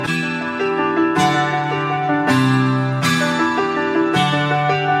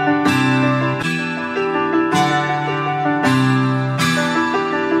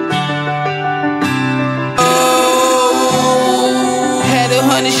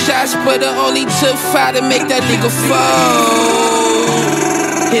shots, but it only took 5 to make that nigga fall.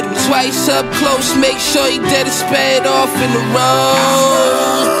 Hit him twice up close, make sure he dead and sped off in the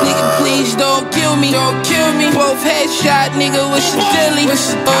road. Nigga, please don't kill me, don't kill me. Both headshot, nigga, what's your dilly?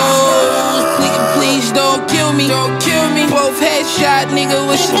 Oh, nigga, please don't kill me, don't kill me. Both headshot, nigga,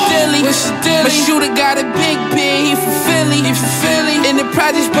 what's your dilly? My shooter got a big pin, he from Philly, he from Philly. In the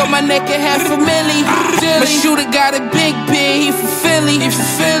projects, but my neck at $500,000. My shooter got a big pin, he from Philly, he from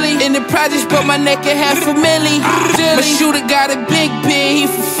Philly. In the projects, but my neck at $500,000. My shooter got a big pin, he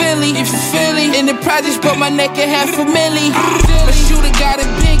from Philly, he from Philly. In the projects, but my neck at $500,000. My shooter got a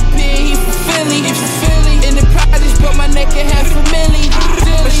big pin, he from Philly, he from Philly. In the projects, but my neck at $500,000.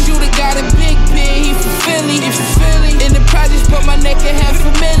 My shooter got a big pin, he from Philly, he from Philly. In the projects, but my neck at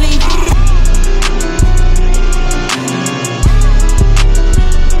 $500,000.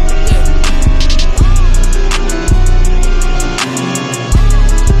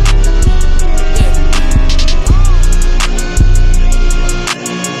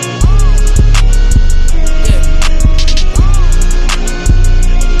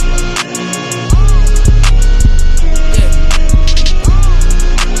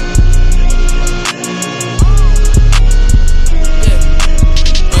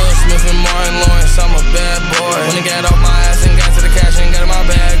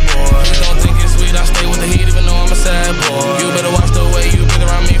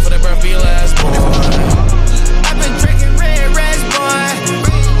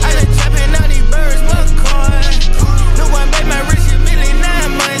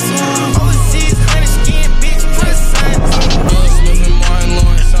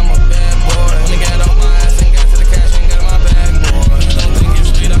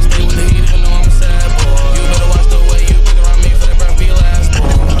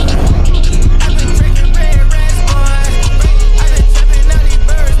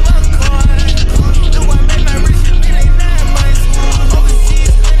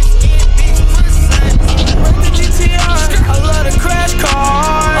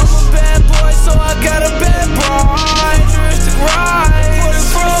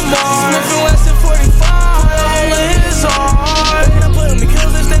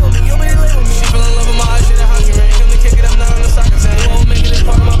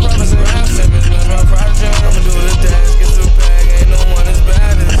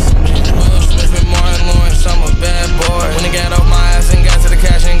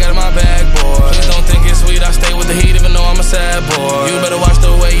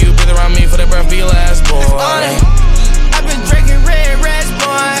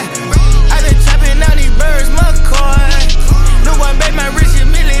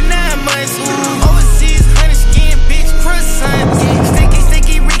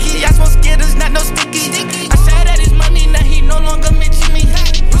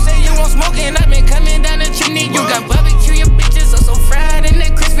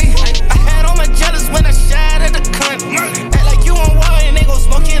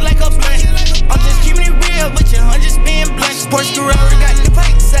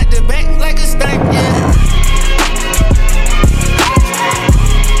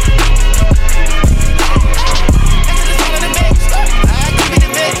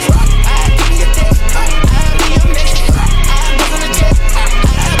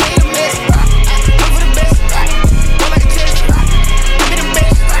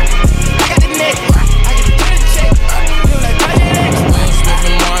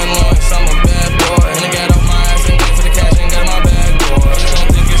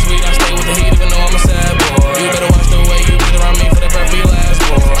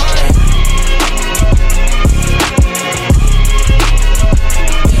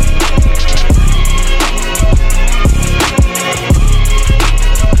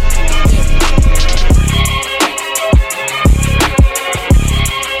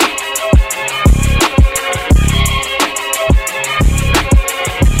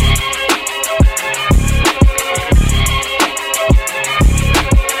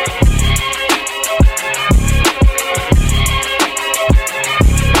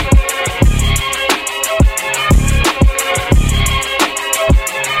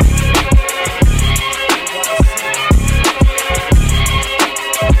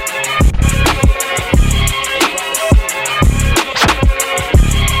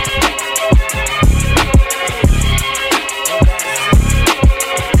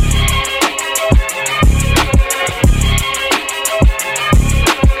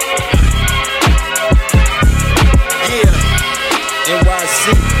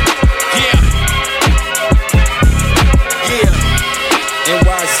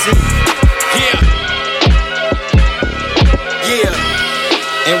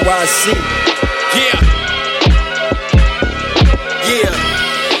 NYC. Yeah. Yeah.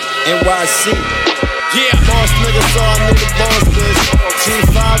 NYC. Yeah. Boss nigga, so I need a boss bitch.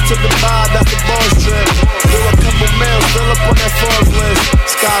 G5 to the bar, that's the boss trip. Do a couple meals, fill up on that Forbes list.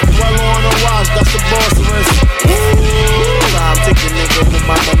 Scott Dwello on the watch, that's the boss wrist. Time ticking nigga with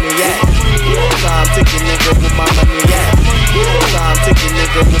my money at. Time ticking nigga with my money at. Time ticking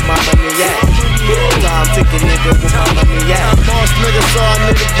nigga with my money at. Time ticking nigga with my money at. Boss nigga, so I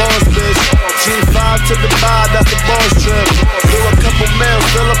need a boss bitch. G5 to the bar, that's the boss trip. Do a couple meals,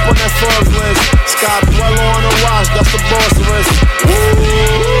 fill up on that Forbes list. Scott Dwello on the watch, that's the boss wrist.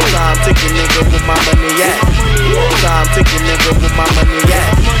 Time ticking nigga with my money at. Time ticking nigga with my money at.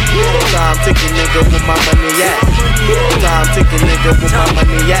 Time ticking nigga with my money at. Time ticking nigga with my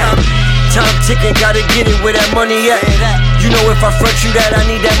money at. Time ticking, gotta get it where that money at. You know if I front you that, I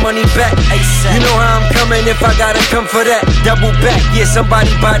need that money back. You know how I'm coming if I gotta come for that. Double back, yeah, somebody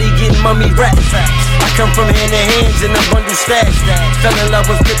body getting mummy wrapped. I come from hand to hands and a bundle stacks. Fell in love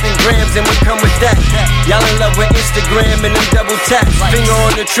with flipping grams and we come with that. Y'all in love with Instagram and them double taps. Finger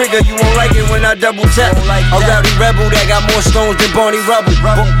on the trigger, you won't like it when I double tap. A rowdy rebel that got more stones than Barney Rubble.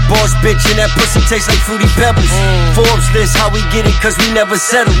 Boss bitch and that pussy tastes like Fruity Pebbles. Forbes list, how we get it, cause we never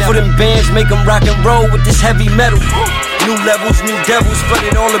settle. For them bands, make them rock and roll with this heavy metal. New levels, new devils,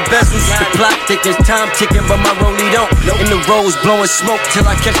 flooded all the bezels. The clock ticking, time ticking, but my rollie don't. In the rose, blowing smoke till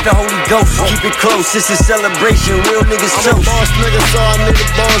I catch the Holy Ghost. Keep it close, it's a celebration, real niggas I'm toast. a boss nigga, so I need a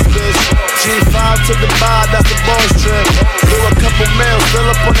boss bitch. G5 to the bar, that's the boss trip. Do a couple meals, fill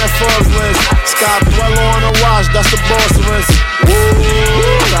up on that Forbes list. Scott Dwello on the watch, that's the boss wrist.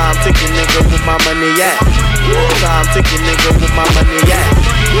 Time ticking nigga with my money at. Time ticking nigga with my money at.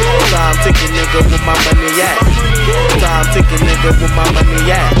 Time ticking nigga with my money at. Time ticking nigga with my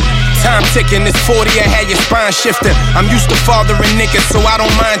money at. Time ticking, it's 40, I had your spine shifting. I'm used to fathering niggas, so I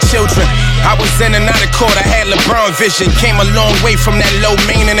don't mind children. I was in and out of court, I had LeBron vision. Came a long way from that low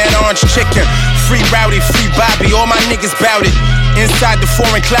main and that orange chicken. Free Rowdy, free Bobby, all my niggas bout it. Inside the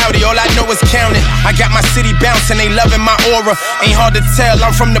foreign cloudy, all I know is counting. I got my city bouncing, they loving my aura. Ain't hard to tell,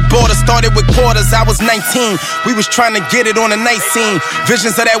 I'm from the border, started with quarters, I was 19. We was trying to get it on a night scene.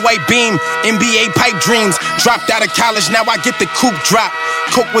 Visions of that white beam, NBA pipe dreams. Dropped out of college, now I get the coupe drop.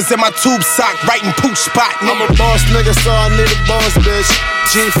 Coke was in my tube sock, writing pooch spot. I'm a boss nigga, so I need a boss bitch.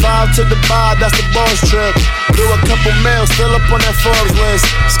 G5 to the bar, that's the boss trip. Do a couple meals, fill up on that Forbes list.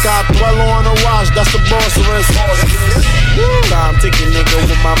 Scott Dwello on the watch, that's the boss wrist. Time ticking nigga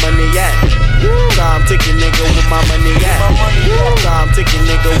with my money at. Time ticking nigga with my money at. Time ticking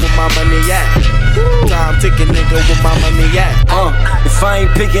nigga with my money at. Time ticking nigga with my money at. If I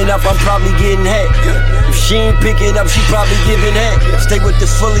ain't picking up, I'm probably getting head. If she ain't picking up, she probably giving head. Stay with the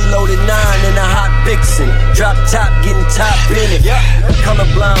fully loaded 9 and a hot Vixen. Drop top, getting top in it.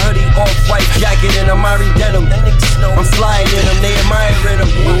 Colorblind hoodie, off-white jacket and Amari denim. I'm flying in them, they admiring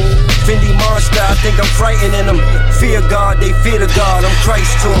them. Fendi monster, I think I'm frightening them. Fear God, they fear the God, I'm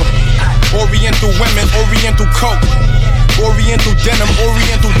Christ to them. Oriental women, Oriental coke. Oriental denim,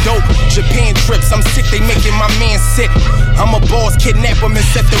 Oriental dope. Japan trips, I'm sick, they making my man sick. I'm a boss, kidnap him and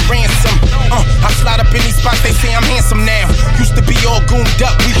set the ransom. I slide up in these spots, they say I'm handsome now. Used to be all goomed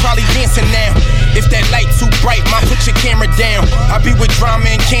up, we probably dancing now. If that light too bright, ma, put your camera down. I be with Drama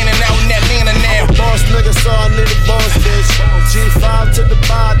and Cannon out in Atlanta now. I'm a boss nigga, so I need a boss bitch. G5 to the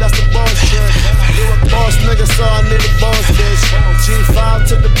bar, that's the boss trip. You a boss nigga, so I need a boss bitch. G5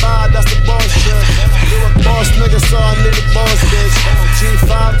 to the bar, that's the boss trip. You a boss nigga, so I need a boss bitch.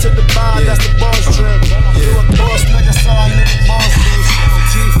 G5 to the bar, that's the boss trip. You a boss nigga, so I need a boss bitch.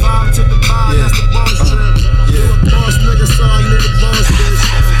 G5 to the bar, that's the boss trip. You a boss nigga, so I need a boss bitch.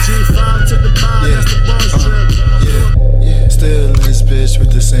 G5 to the bar, that's the boss trip. Still in this bitch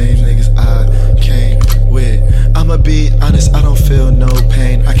with the same niggas I came with. I'ma be honest, I don't feel no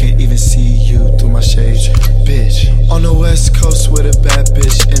pain. I can't even see you through my shades, bitch. On the west coast with a bad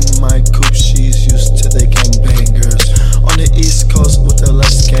bitch in my coupe, she's used to the gangbangers. On the east coast with the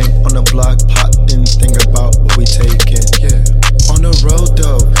less gang, on the block potting, think about what we taking, yeah. On the road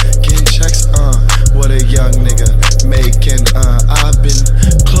though, getting checks, what a young nigga making, I've been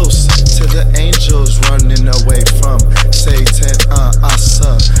close to the angels, running away from Satan,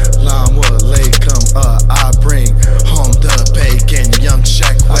 assalamu alaikum, I bring home the bacon, young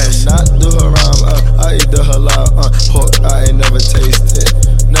Shaq West. I do not do haram, I eat the halal, pork I ain't never tasted.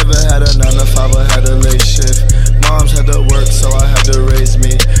 Never had a 9 to 5, I had a late shift. Moms had to work, so I had to raise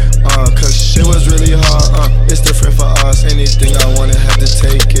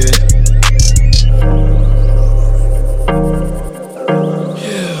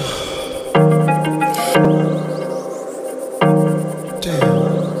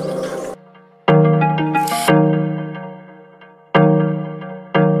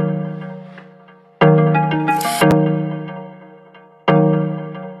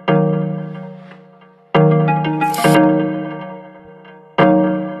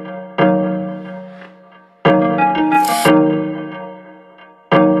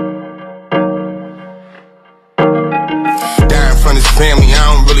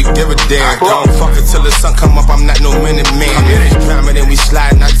there. Don't fuck it till the sun come up, I'm not no minute man. If it's drama, then we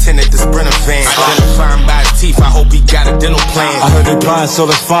sliding, I tinted the Sprinter van. Identifying by his teeth, I hope he got a dental plan. I heard they blind, so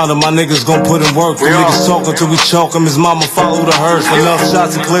let's find him. My niggas gon' put in work. The niggas talking till we choke him. His mama follow the hearse. Enough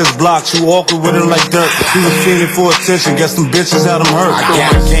shots and clears blocks. You awkward with him like dirt. He was feeling for attention. Guess them bitches had him hurt. I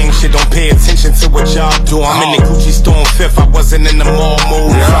got a gang shit, don't pay attention to what y'all do. I'm in the Gucci store on 5th, I wasn't in the mall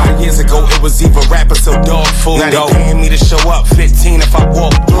mood. 5 years ago, it was either rappers or dog food. Now they paying me to show up 15 if I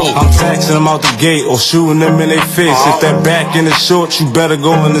walk through. I'm taxing them out the gate or shooting them in their face. If that back in is short, you better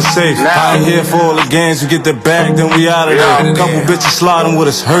go in the safe. I ain't here for all the games. We get the bag, then we out of there. Couple bitches sliding with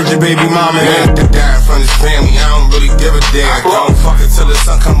us. Heard your baby mama there. To die in front of his family, I don't really give a damn. Don't fuck it till the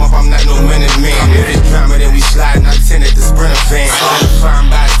sun come up, I'm not no minute man. If it's drama, then we sliding, I tinted the Sprinter van. Identifying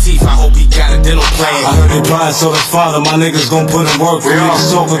by his teeth, I hope he got a dental plan. I heard they blind, so let's find him. My niggas gon' put in work. The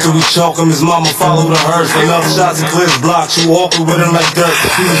niggas talking till we choke him. His mama follow the hearse. Enough shots and clears blocks. You awkward with him like dirt.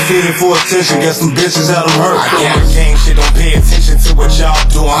 He was feeding for attention. Guess some bitches had him hurt. I got a gang shit, don't pay attention to what y'all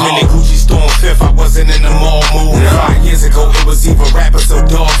do. I'm in the Gucci store on 5th, I wasn't in the mall mood. 5 years ago, it was either rappers or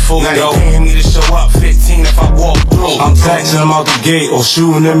dog food. Now they paying me to show up 15 if I walk through. I'm taxing them out the gate or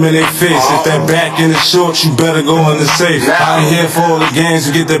shooting them in their face. If that back in is short, you better go in the safe. I ain't here for all the games.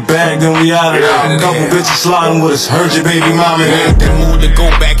 We get the bag, then we out of there. Couple bitches sliding with us. Heard your baby mama there. That mood to go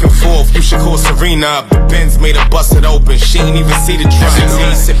back and forth. You should call Serena up. The Benz made her bust it open. She ain't even see the drip.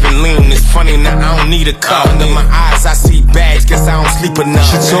 16 sipping lean. It's funny now, I don't need a cup. Under my eyes, I see bags. Guess I don't sleep enough.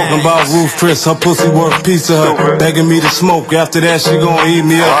 She talking about Ruth Chris. Her pussy worth Pizza Hut. Begging me to smoke. After that, she gon' eat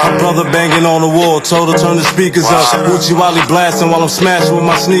me up. Her brother banging on the wall. Told her turn the speakers up. Gucci Wally blasting while I'm smashing with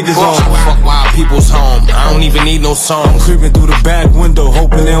my sneakers on. Fuck wild people's home. I don't even need no song. Creeping through the back window,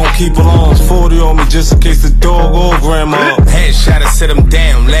 hoping they don't keep alarms. 40 on me just in case the dog or grandma. Headshot to sit him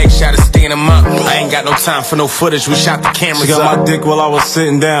down, leg shot to stand him up. I ain't got no time for no footage, we shot the cameras She got up. my dick while I was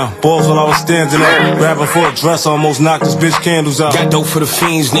sitting down, balls while I was standing up. Grabbing for a dress, almost knocked this bitch candles out. Got dope for the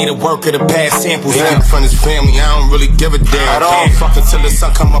fiends, need a worker to pass samples. In front of his family, I don't really give a damn. Can't fuck until the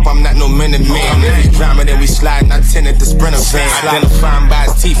sun come up, I'm not no minute man. If it's drama, then we sliding, I tinted the Sprinter van. Identifying by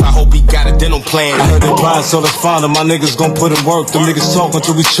his teeth, I hope he got a dental plan. I heard they blind, so let's find him. My niggas gon' put in work. Them niggas talking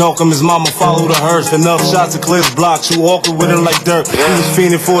till we choke him. His mama follow the hearse. Enough shots and clears blocks. You awkward with him like dirt. He was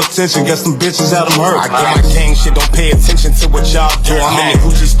fiending for attention. Guess some bitches had him hurt. I got a gang shit, don't pay attention to what y'all do. I'm in the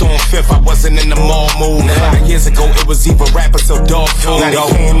Gucci store on 5th, I wasn't in the mall mood. 5 years ago, it was either rappers or dog food. Now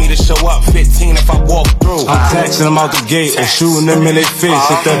they paying me to show up 15 if I walk through. I'm taxing them out the gate or shooting them in their face.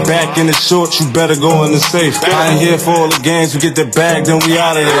 If that back in is short, you better go in the safe. I ain't here for all the games. We get the bag, then we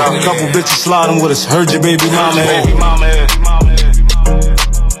out of there. Couple bitches sliding with us. Heard your baby mama here.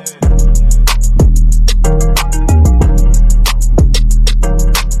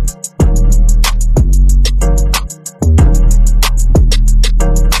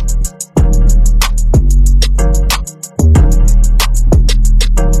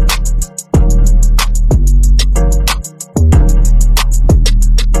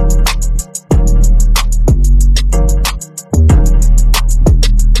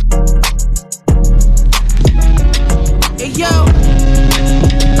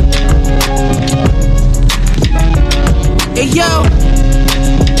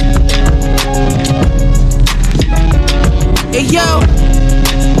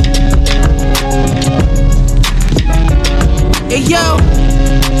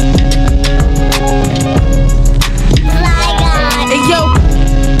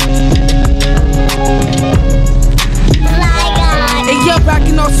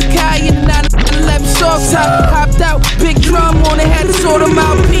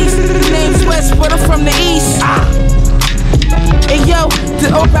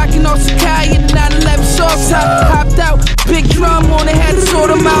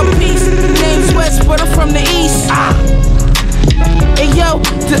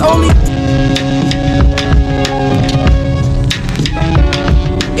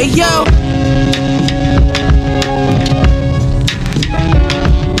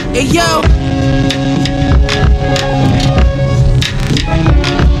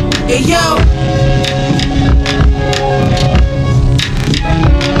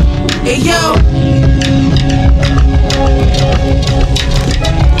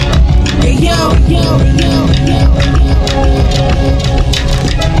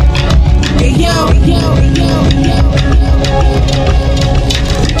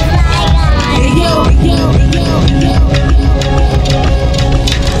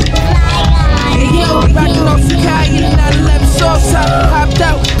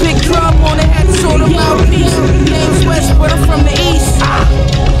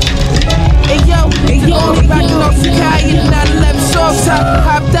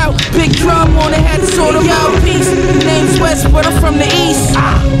 Hopped out, big drum on it, had to sort of mouthpiece. Name's West, but I'm from the East.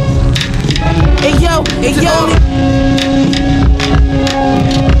 Hey yo, hey yo.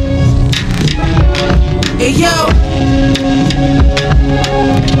 Hey yo.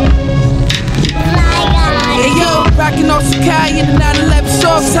 Hey yo, rockin' off Sakai in the 911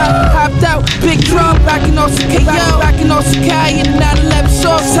 soft top. Hopped out, big drum, rockin' off Sakai. Hey yo, rockin' off Sakai in the 911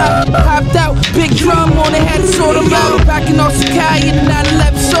 soft top. Hopped out, big drum on it, had to sort of out. Rockin' off Sakai in the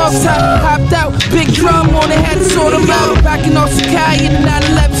 911 soft top. Hopped out, big drum on it, had to sort of out. Rockin' off Sakai in the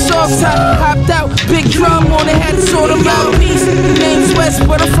 911 soft top. Hopped out, big drum on it, had to sort of out. Peace, name's West,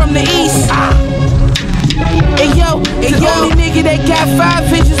 but I'm from the East. Hey yo, the only nigga that got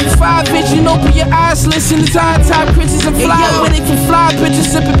 5 inches with 5 vision. Open your eyes, listen to top critches and fly with it from fly bitches.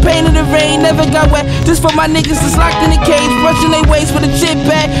 Sipping pain in the rain, never got wet. This for my niggas that's locked in the cage, brushing their waist with a chip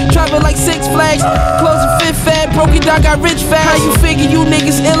bag. Travel like Six Flags, closing Fifth Fad. Broke it down, got rich fast. How you figure you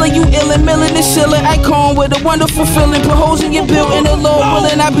niggas iller? You illin', millin' and shillin'. Icon with a wonderful feeling. Put holes in your built and the Lord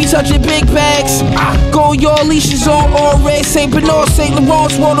willing. I be touching big bags. Go your leashes on all red. St. Bernard, St.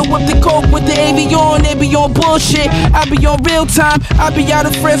 Laurent's, water with the coke with the Avion. They be on bullshit. I be on real time. I be out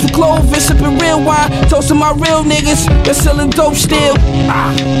of friends with Clovis, sipping real wine. Toasting my real niggas that's selling dope still.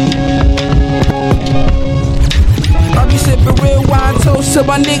 I be sipping real wine. Toast to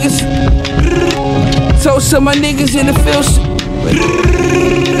my niggas. Toast to my niggas in the field.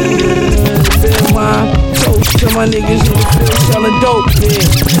 Real wine. Toast to my niggas in the field selling dope.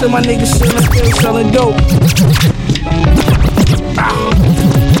 Yeah. To my niggas in the field selling dope.